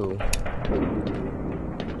green goo.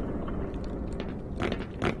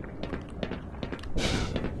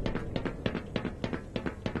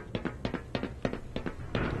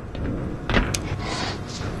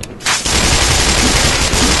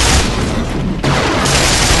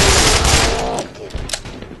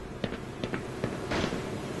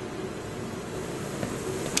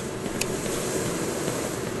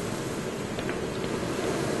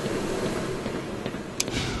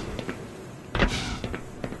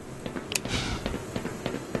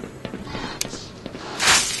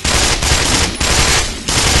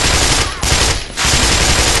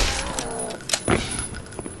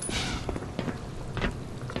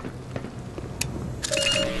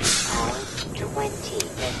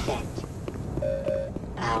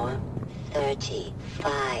 Power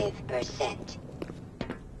 35%.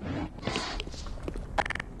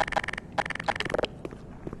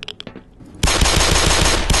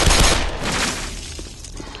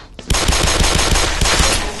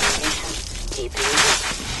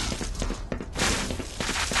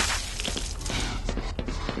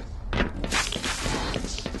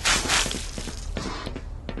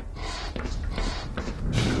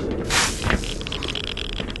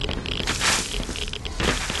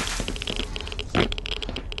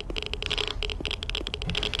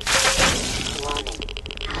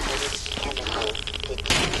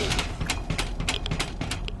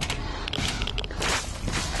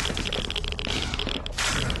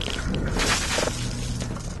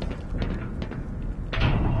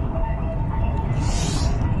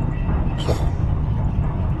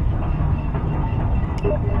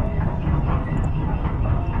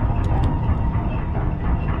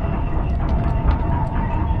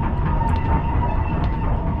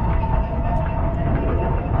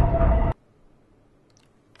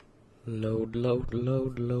 Load, load,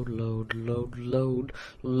 load, load, load, load, load,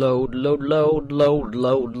 load, load, load, load, load,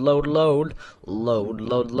 load, load, load,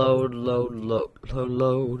 load, load, load, load,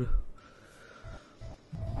 load.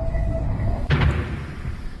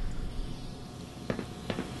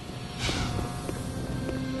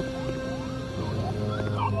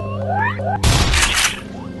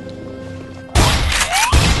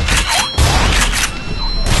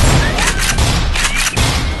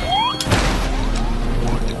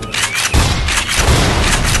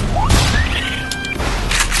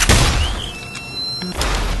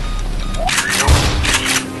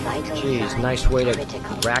 It's a nice way to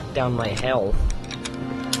rack down my health.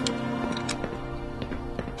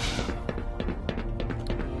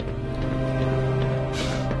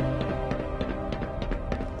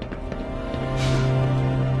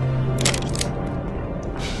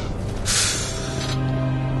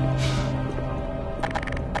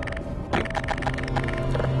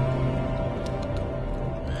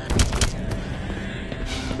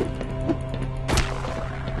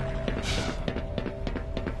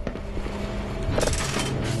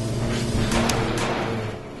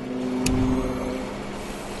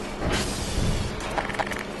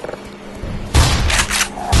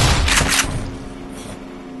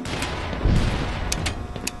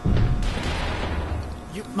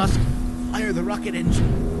 Must fire the rocket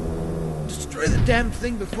engine. Destroy the damn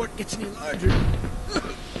thing before it gets any larger.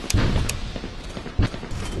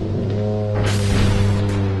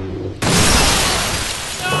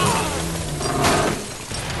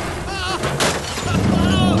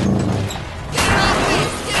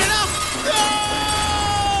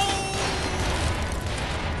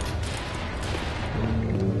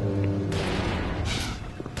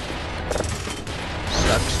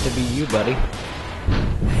 Sucks to be you, buddy.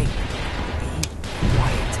 Hey, be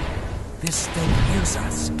quiet. This thing hears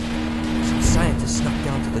us. Some scientists snuck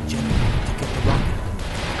down to the generator to get the rocket.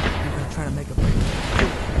 We're gonna try to make a break. You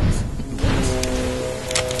with us?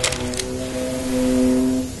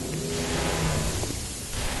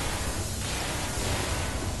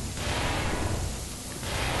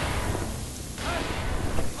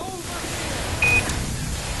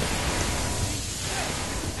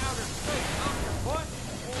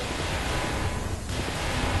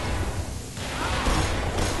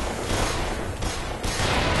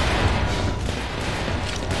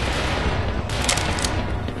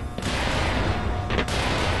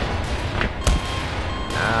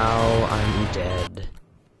 Ow, I'm dead.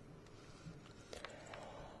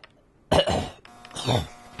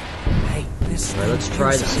 Hey, this Alright, thing let's try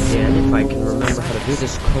hears this us. again, if I can remember how to do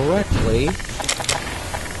this correctly.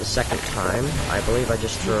 The second time, I believe I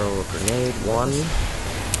just throw a grenade. 1,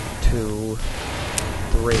 2,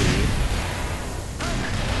 3.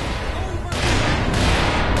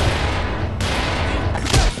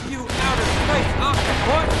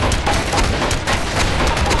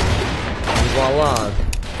 Voila.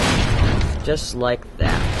 Just like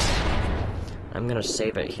that. I'm gonna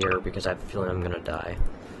save it here because I have a feeling I'm gonna die.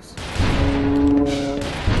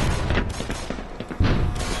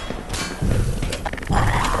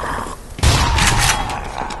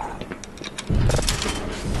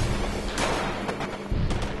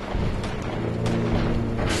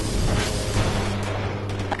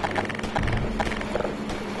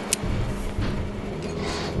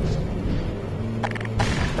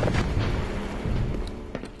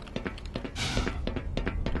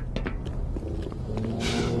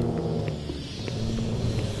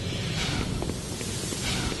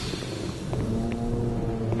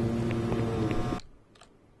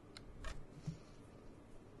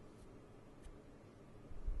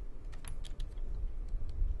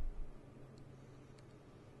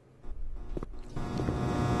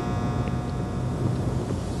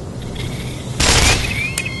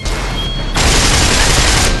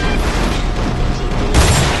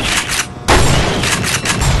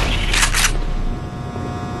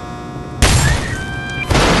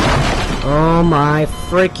 Oh my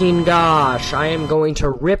freaking gosh, I am going to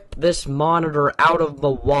rip this monitor out of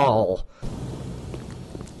the wall.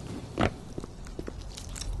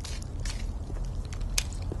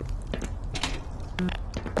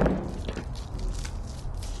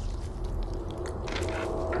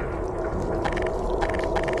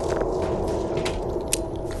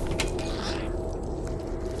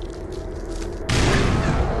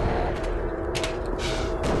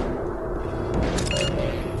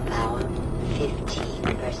 Power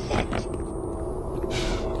 15%.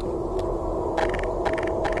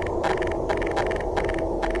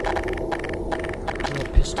 No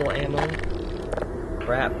pistol ammo?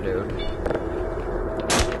 Crap, dude.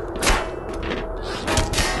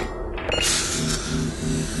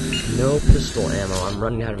 No pistol ammo. I'm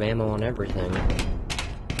running out of ammo on everything.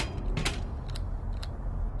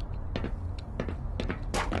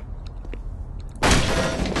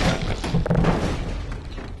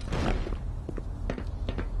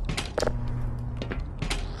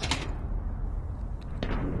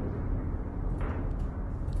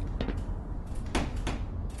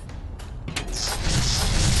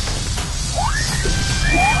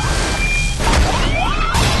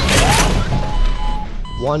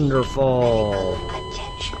 Wonderful.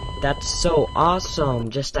 Attention. That's so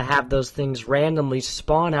awesome, just to have those things randomly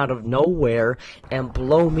spawn out of nowhere and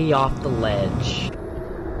blow me off the ledge.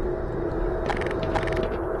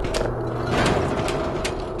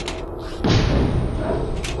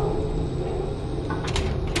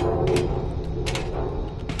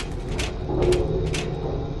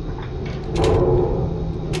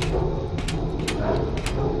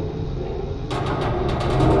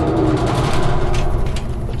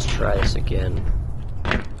 Let's try this again.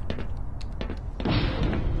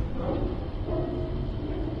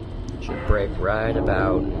 Should break right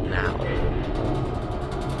about now.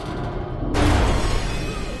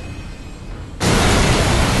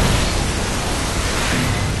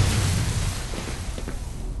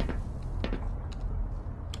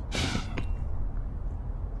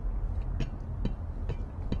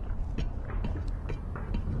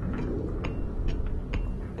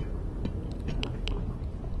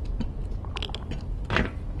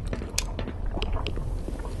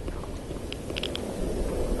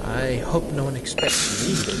 I hope no one expects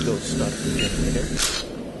me to go start the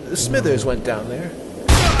generator. Smithers went down there.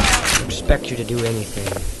 I expect you to do anything.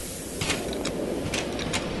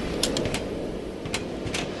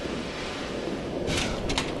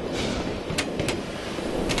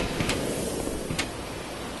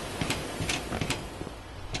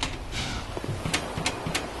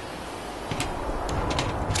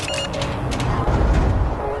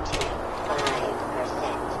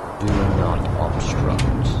 Do not obstruct.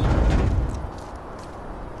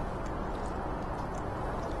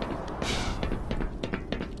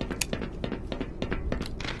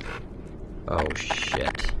 Oh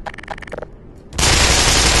shit.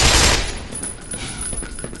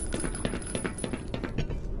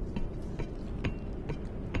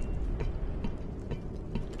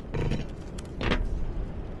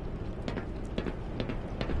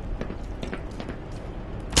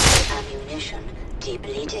 Ammunition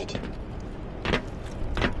depleted.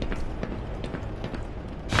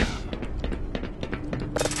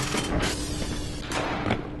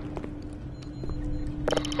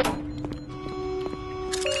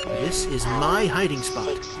 This is my hiding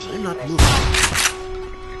spot. I'm not moving.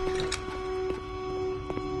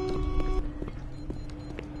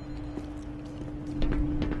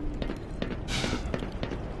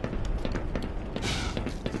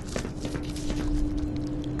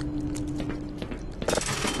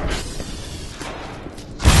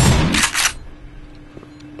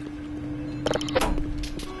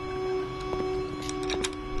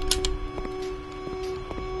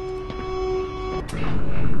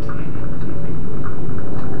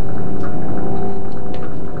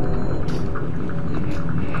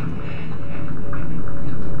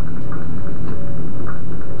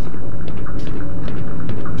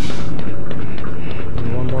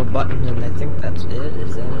 Button, and I think that's it.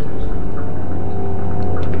 Is that it?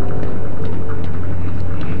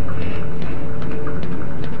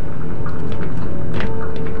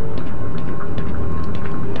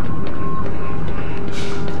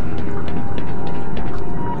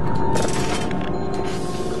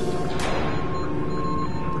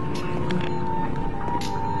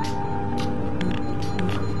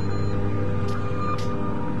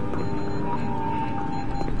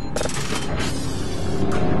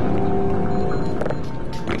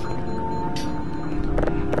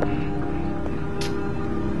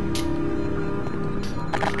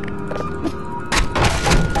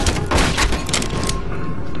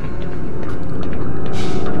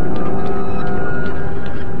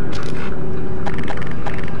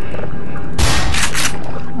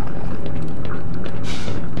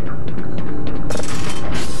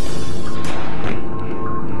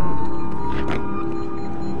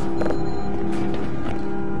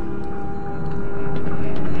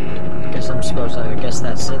 I guess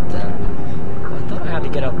that's it then. Well, I thought I had to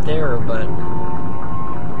get up there, but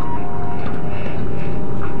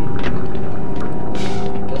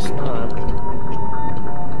guess not.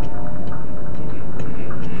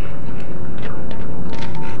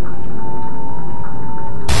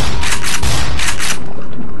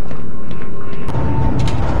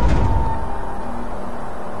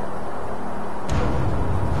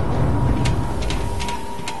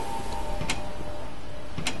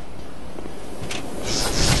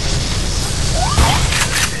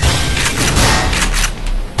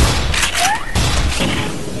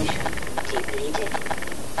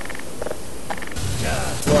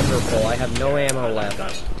 Wonderful, I have no ammo left.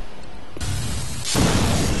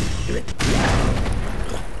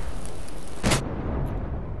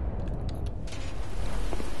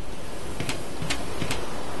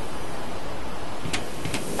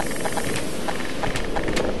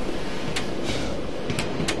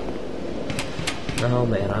 Oh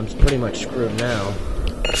man, I'm pretty much screwed now.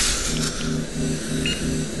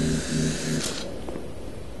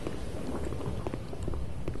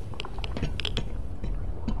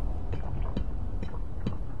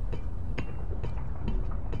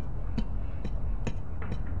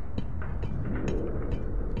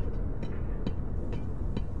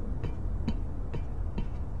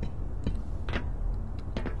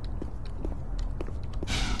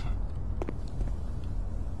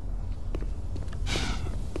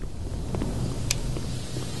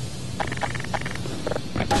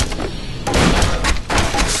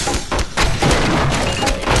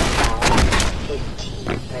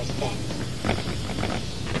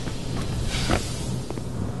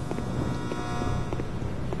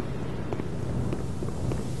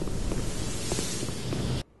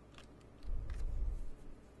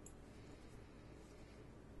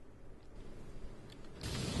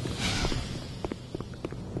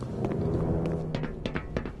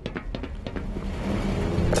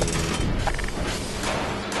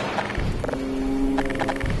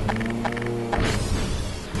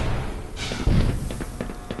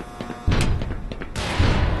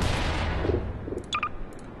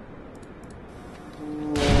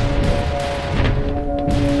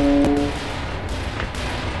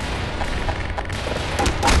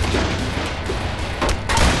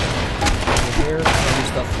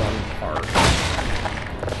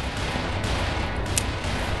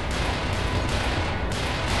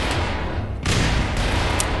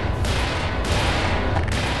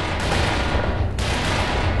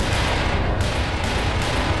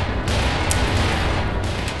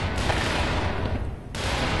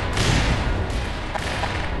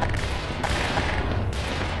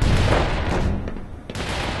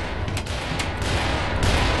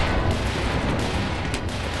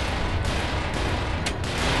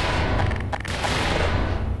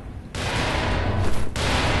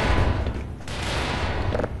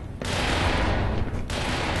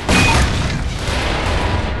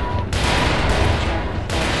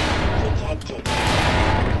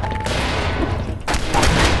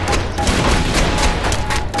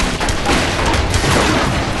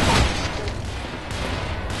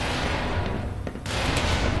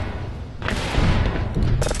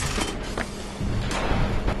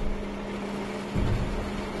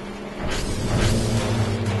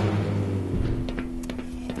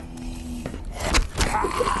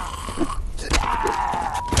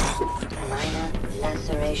 Minor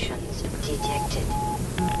lacerations detected.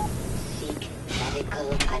 Seek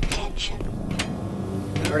medical attention.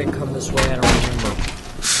 I already come this way, I don't remember.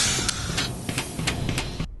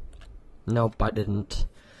 Nope, I didn't.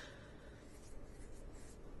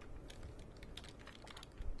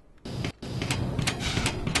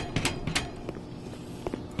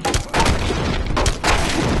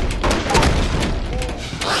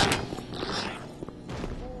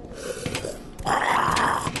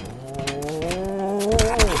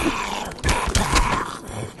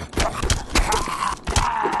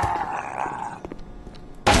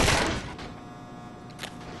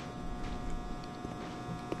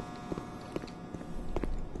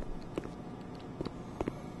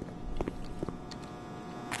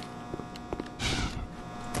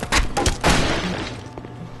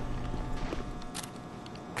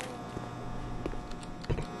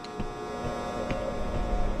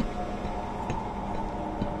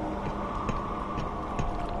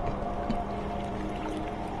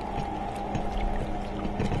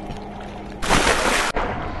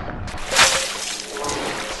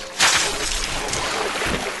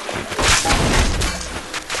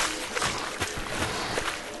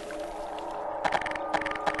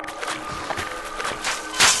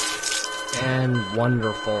 And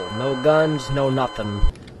wonderful. No guns, no nothing.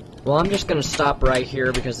 Well, I'm just gonna stop right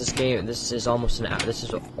here because this is almost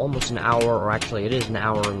an hour, or actually it is an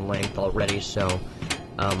hour in length already, so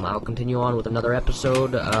I'll continue on with another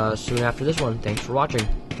episode soon after this one. Thanks for watching.